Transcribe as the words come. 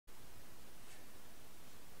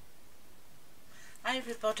Hi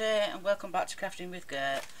everybody and welcome back to Crafting with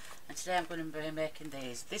Gert, and today I'm going to be making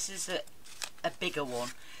these. This is a bigger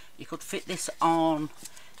one. You could fit this on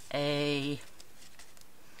a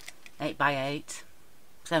 8x8,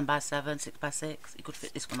 7x7, 6x6. You could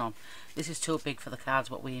fit this one on. This is too big for the cards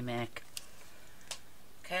what we make.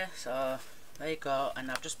 Okay, so there you go, and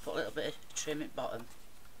I've just put a little bit of trim at bottom.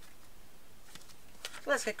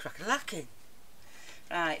 So let's get crack-a-lacking.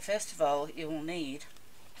 Right, first of all you will need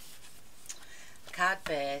card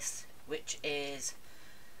base, which is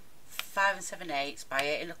 5 7/8 by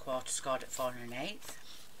 8 1/4 scored at 4 1/8.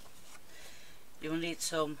 You will need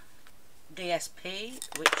some DSP,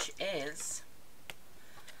 which is,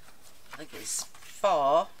 I think it's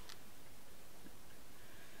 4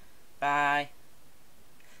 by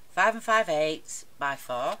 5 5/8 by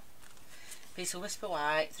 4. Piece of Whisper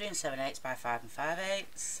White, 3 7/8 by 5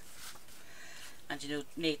 5/8. And you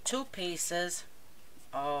need 2 pieces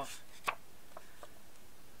of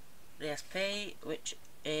DSP, which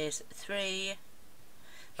is 3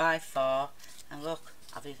 by 4, and look,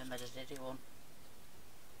 I've even made a diddy one,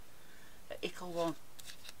 a ickle one.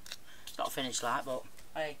 It's not finished like, but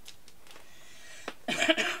hey.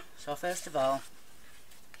 So first of all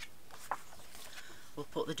we'll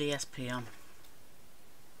put the DSP on.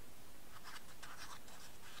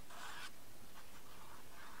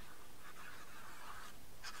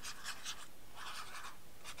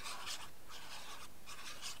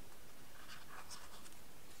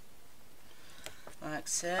 Like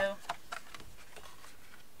so.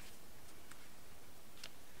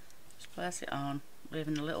 Just place it on,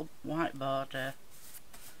 leaving a little white border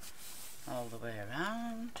all the way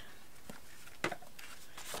around.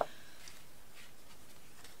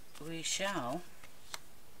 We shall,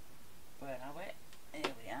 where are we?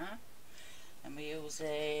 Here we are. And we're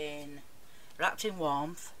using Wrapped in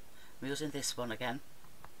Warmth. We're using this one again.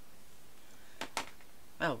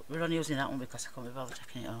 Well, we're only using that one because I can't be bothered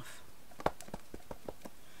taking it off.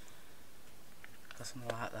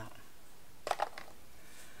 Something like that.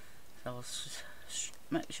 So we'll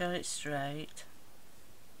make sure it's straight.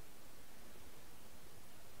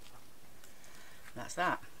 That's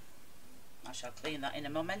that. I shall clean that in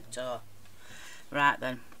a momento. Right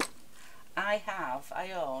then, I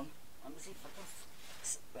own, let me see if I can,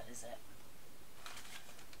 where is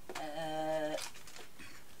it?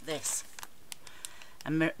 This,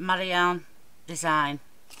 a Marianne design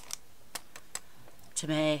to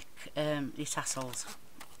make these tassels.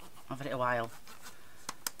 I've had it a while,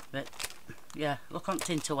 but yeah, look on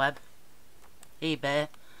Tinterweb, eBay,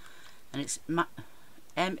 and it's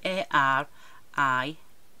MARIANNE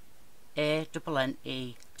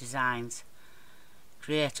Designs,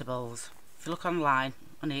 Creatables. If you look online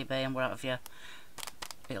on eBay and whatever,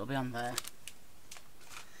 it'll be on there.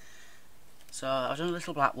 So I've done a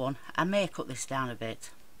little black one. I may cut this down a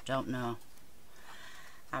bit, don't know.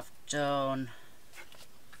 I've done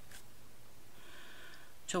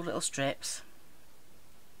 2 little strips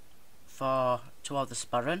toward the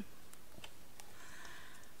sporran.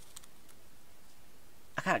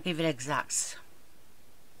 I can't give it exacts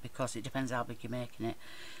because it depends how big you're making it.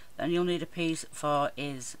 Then you'll need a piece for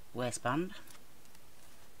his waistband,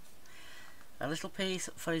 a little piece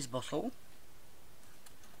for his bottle,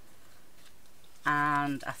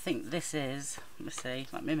 and I think this is, let me see,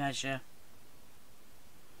 let me measure.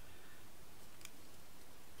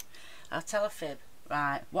 I'll tell a fib.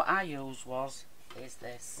 Right, what I used is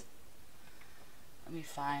this. Let me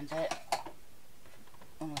find it,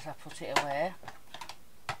 unless I put it away.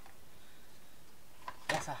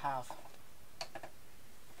 Yes, I have.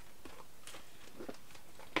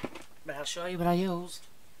 But I'll show you what I used.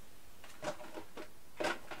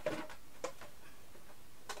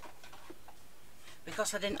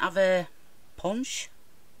 Because I didn't have a punch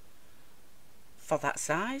for that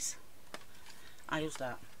size, I used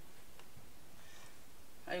that.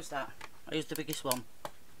 I used the biggest one.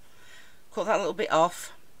 Cut that little bit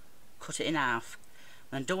off, cut it in half,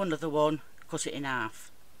 then do another one, cut it in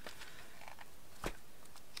half,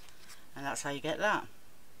 and that's how you get that.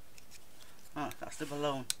 Oh, that's the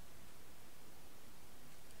balloon,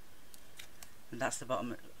 and that's the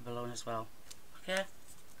bottom of the balloon as well. Okay,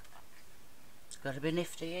 it's got to be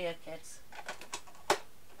nifty here, kids.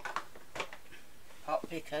 Hot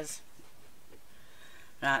pickers.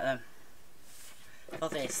 Right then. For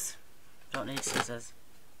this, don't need scissors.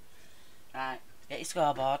 Right, get your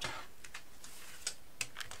scoreboard.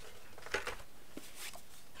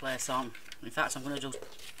 Place on. In fact, I'm going to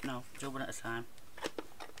do one at a time.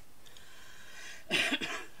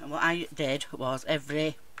 And what I did was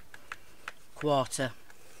every quarter.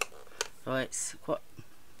 So it's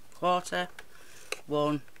quarter,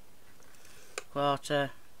 1,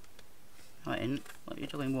 quarter. No, it isn't. What are you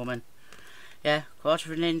doing, woman? Yeah,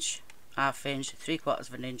 quarter of an inch, half inch, 3/4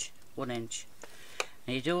 of an inch, 1 inch.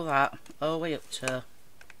 And you do that all the way up to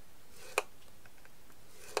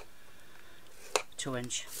 2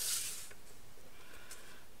 inch.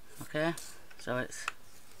 Okay, so it's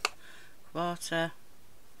quarter,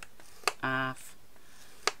 half,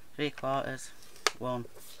 3/4, 1,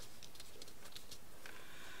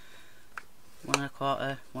 1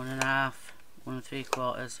 1/4, 1 1/2, 1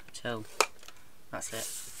 3/4, 2. That's it.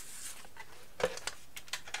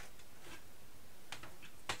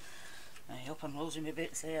 I hope I'm losing my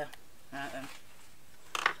bits here. Right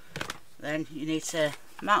then you need to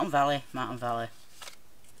mountain valley, mountain valley.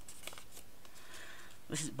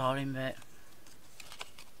 This is the boring bit.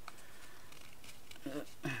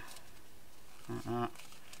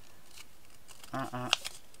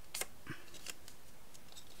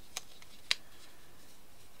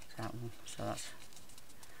 That one. So that's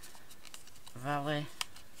valley,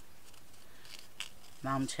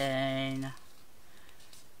 mountain,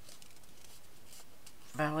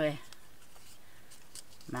 valley,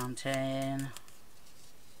 mountain,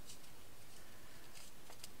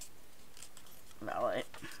 valley.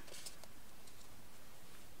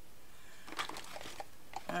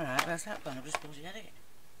 Alright, where's that gone? I've just supposed to get it.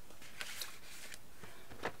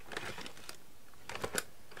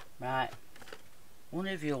 Right. One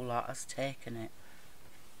of you lot has taken it.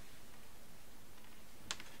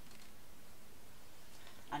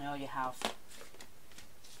 I know you have.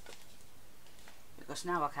 Because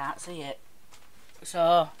now I can't see it.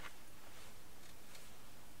 So...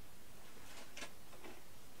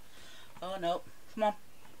 oh no, come on.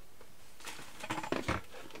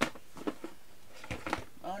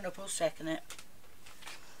 Oh no, Paul's taking it.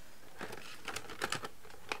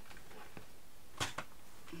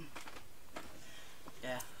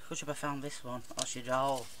 Yeah, could have found this one, or she'd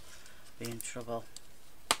all be in trouble.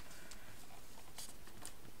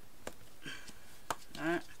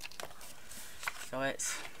 Right. So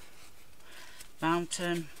it's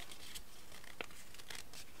mountain,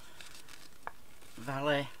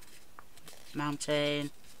 valley,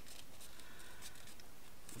 mountain,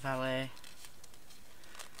 valley,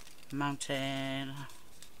 mountain,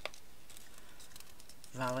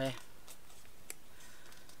 valley,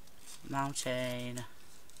 mountain,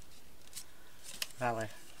 valley.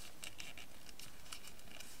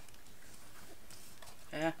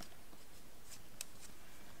 Yeah.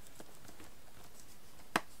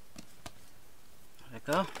 There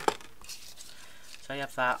we go. So you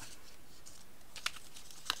have that.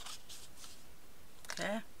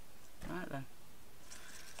 Okay. Right then.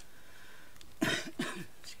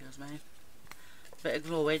 Excuse me. Bit of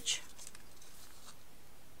glowage.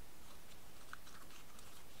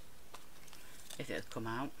 If it had come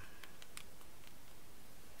out.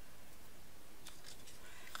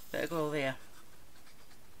 Bit of glow there.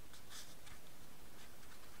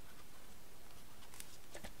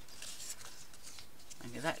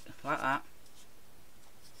 And get that like that.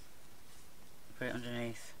 Put it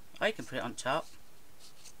underneath. Or you can put it on top.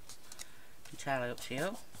 Entirely up to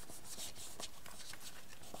you.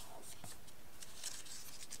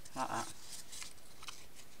 Like that.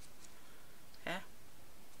 Okay.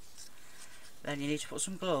 Then you need to put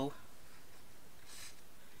some glue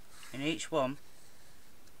in each one,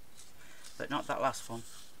 but not that last one.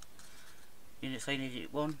 So you need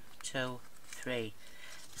it 1, 2, 3,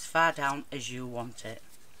 as far down as you want it.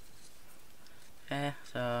 Okay,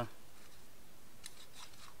 so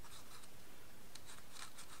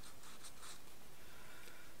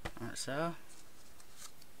like so.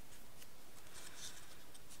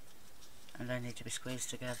 And they need to be squeezed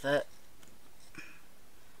together.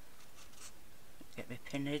 Get my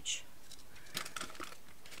pinnage.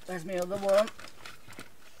 There's my other one.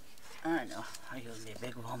 I know, I use the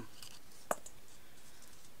big one.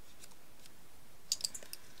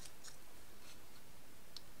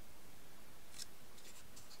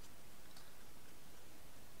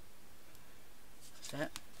 That's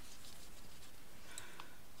it.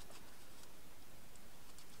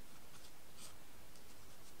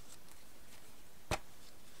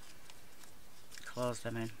 Close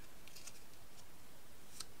them in.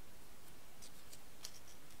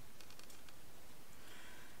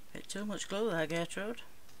 Bit too much glue there, Gertrude.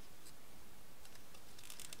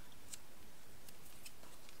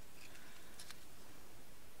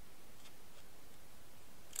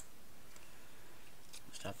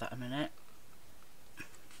 Just have that a minute.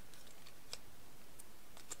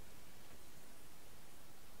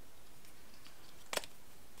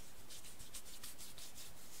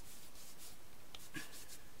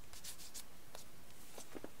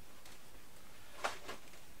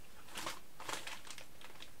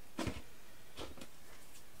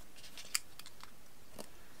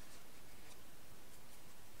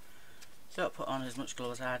 Don't put on as much glue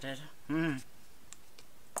as I did. And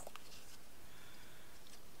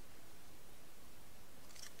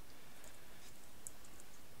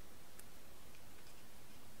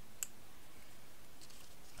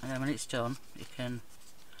then when it's done, you can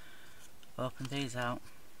open these out.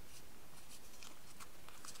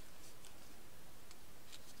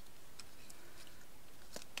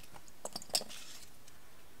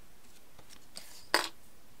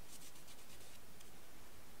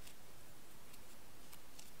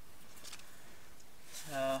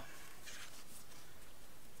 So,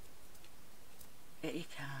 get your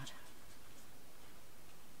card.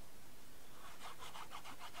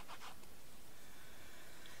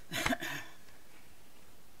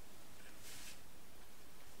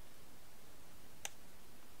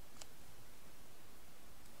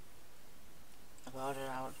 About it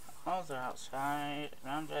out, all the outside,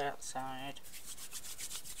 round the outside.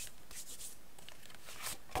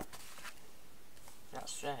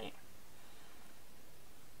 That's straight.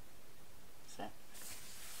 So,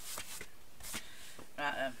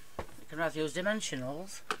 right, you can either use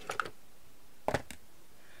dimensionals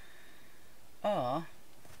or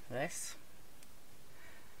this.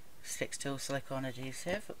 Sticks to silicone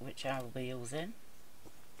adhesive, which I will be using.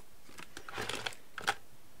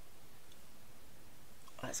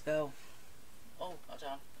 Let's go. Oh, hold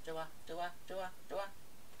on. Do I?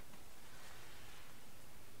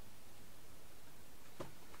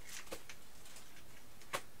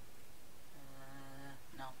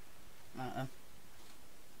 No.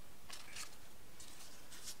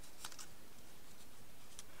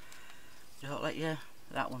 Don't let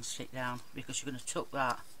that one stick down, because you're going to tuck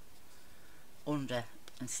that under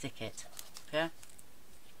and stick it. Okay?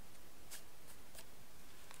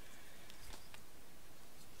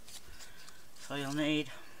 So you'll need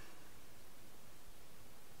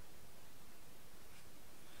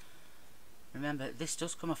remember, this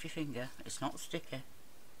does come off your finger, it's not sticky.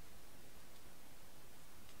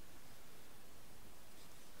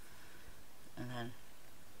 And then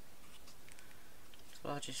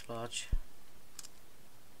splodge.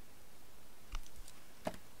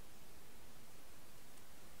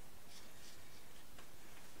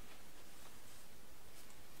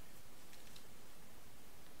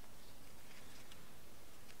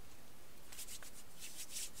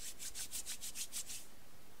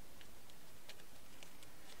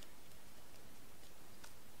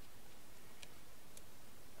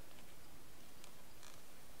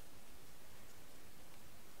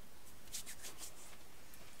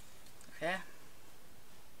 Okay.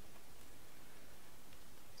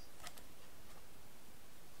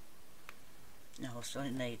 No, I still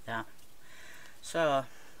don't need that. So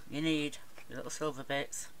you need your little silver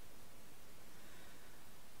bits,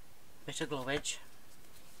 bit of gluage,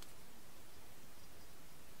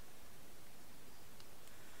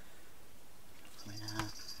 coming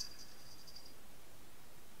out.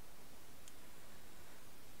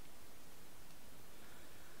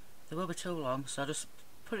 They will be too long, so just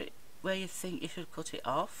put it where you think you should cut it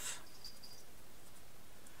off.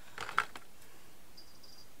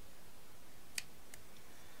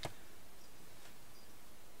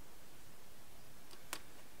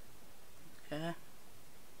 Okay.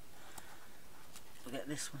 We'll get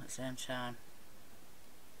this one at the same time.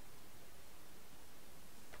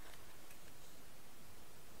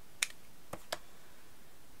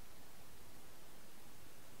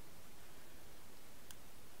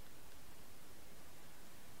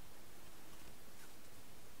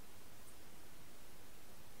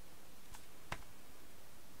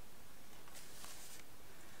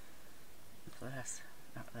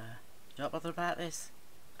 Not there. Don't bother about this.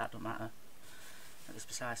 That don't matter at this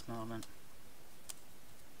precise moment.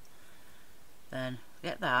 Then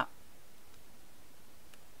get that,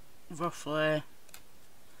 roughly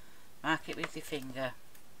mark it with your finger.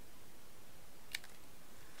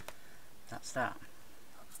 That's that.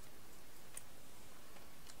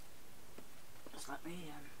 Just let me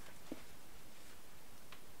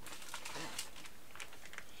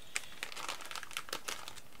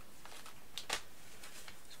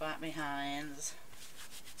wipe my hands.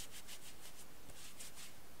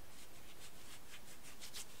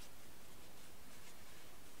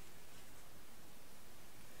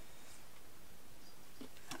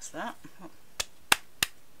 That's that.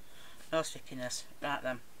 No stickiness. Right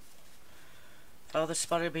then. For the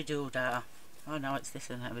spotty doodah. Oh no, it's this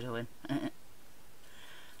one that we're doing.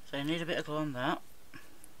 So you need a bit of glue on that.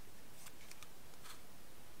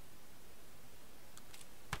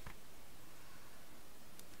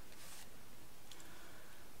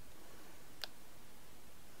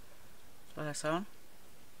 Put this on.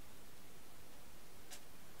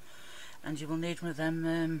 And you will need one of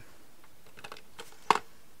them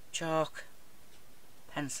chalk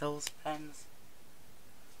pencils, pens,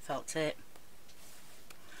 felt tip,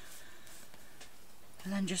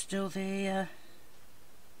 and then just do the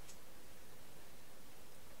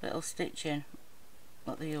little stitching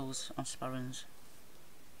that they use on sporrans.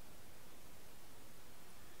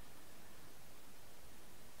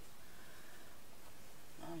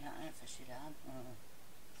 Oh yeah, I ain't fished it down. Oh,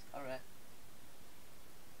 sorry.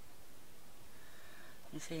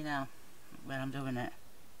 You see now where I'm doing it?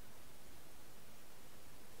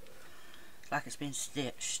 It's like it's been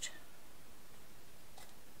stitched.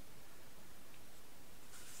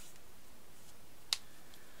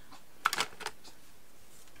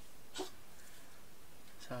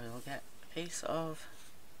 So you'll get a piece of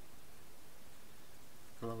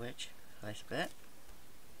glowage for this bit.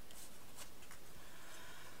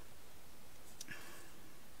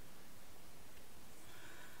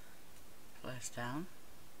 Place down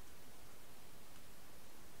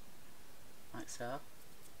like so.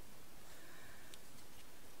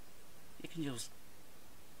 You can use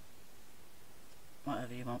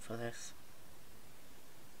whatever you want for this,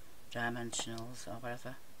 dimensionals or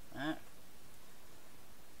whatever. Right.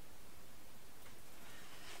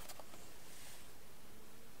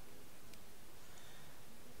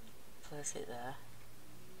 Place it there.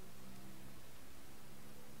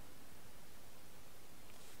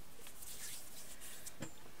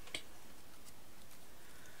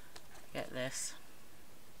 Get this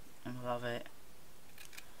and we'll have it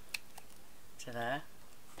to there.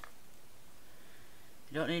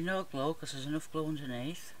 You don't need no glue because there's enough glue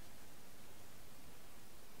underneath.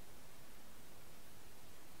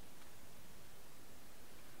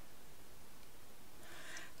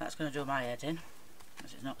 That's going to do my head in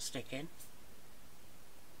as it's not sticking.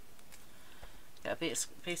 Get a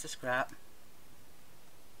piece of scrap.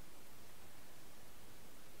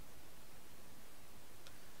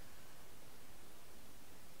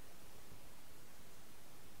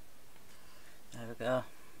 There we go.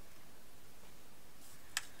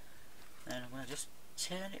 Then I'm going to just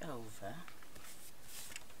turn it over.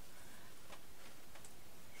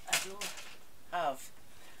 I do have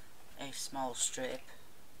a small strip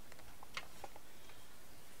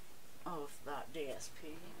of that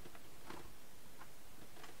DSP.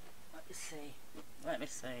 Let me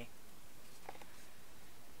see.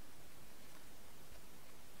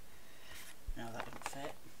 No, that didn't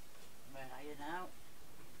fit. Where are you now?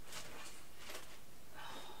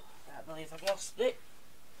 I can't believe I've lost it.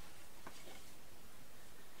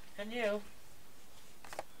 Can you?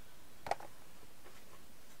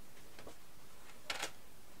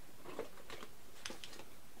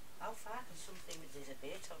 How far can something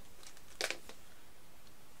disappear to?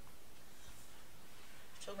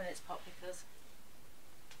 2 minutes pop because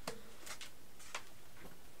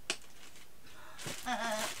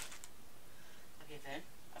I give in.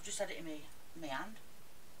 I've just had it in my hand.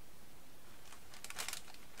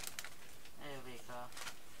 There we go.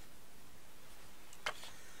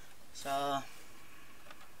 So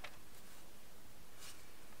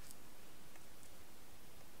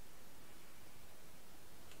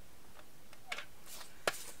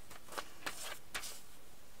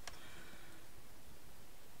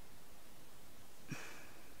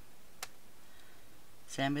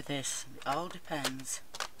same with this. It all depends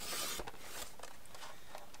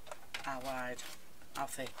how wide, how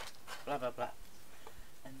thick, blah blah blah.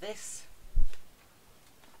 And this,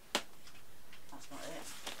 that's not it.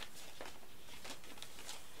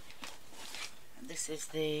 And this is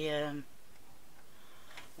the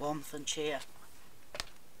warmth and cheer.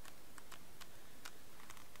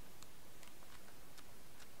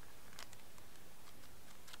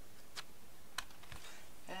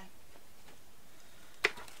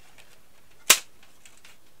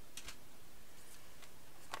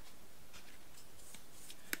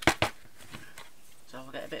 So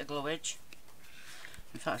we'll get a bit of glowage.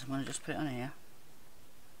 In fact, I'm going to just put it on here.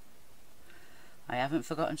 I haven't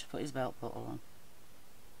forgotten to put his belt buckle on.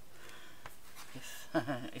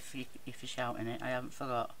 If you're shouting it, I haven't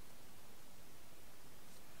forgot.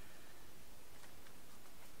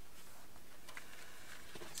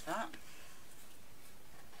 That's that.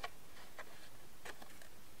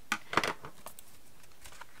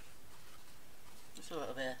 Just a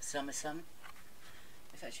little bit of summer sun.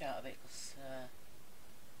 If it's out of it, because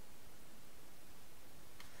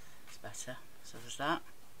it's better. So there's that.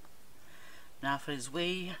 Now for his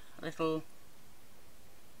wee little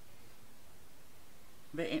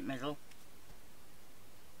bit in the middle.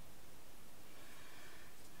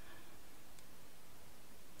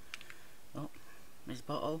 Oh, his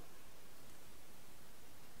bottle.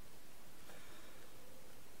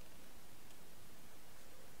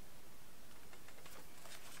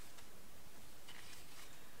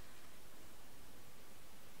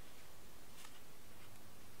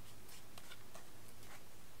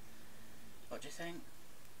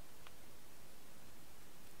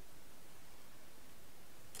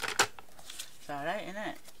 alright, isn't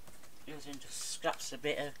it? Using just scraps a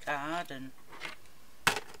bit of card and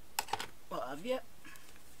what have you.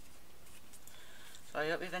 So I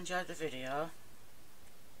hope you've enjoyed the video.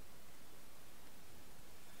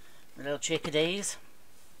 The little chickadees.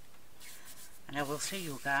 And I will see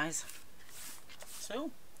you guys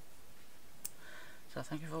soon. So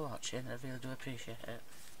thank you for watching, I really do appreciate it.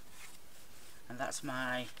 And that's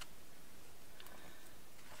my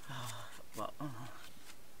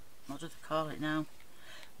what do they call it now?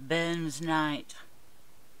 Burns night.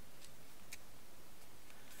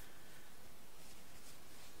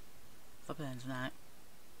 For Burns night.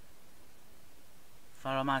 For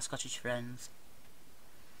all my Scottish friends.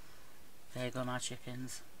 There you go, my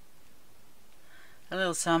chickens.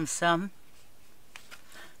 Hello, Sam.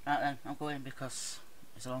 Right then, I'm going because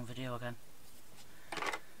it's a long video again.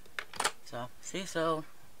 So, see you soon.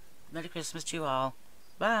 Merry Christmas to you all.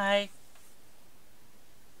 Bye.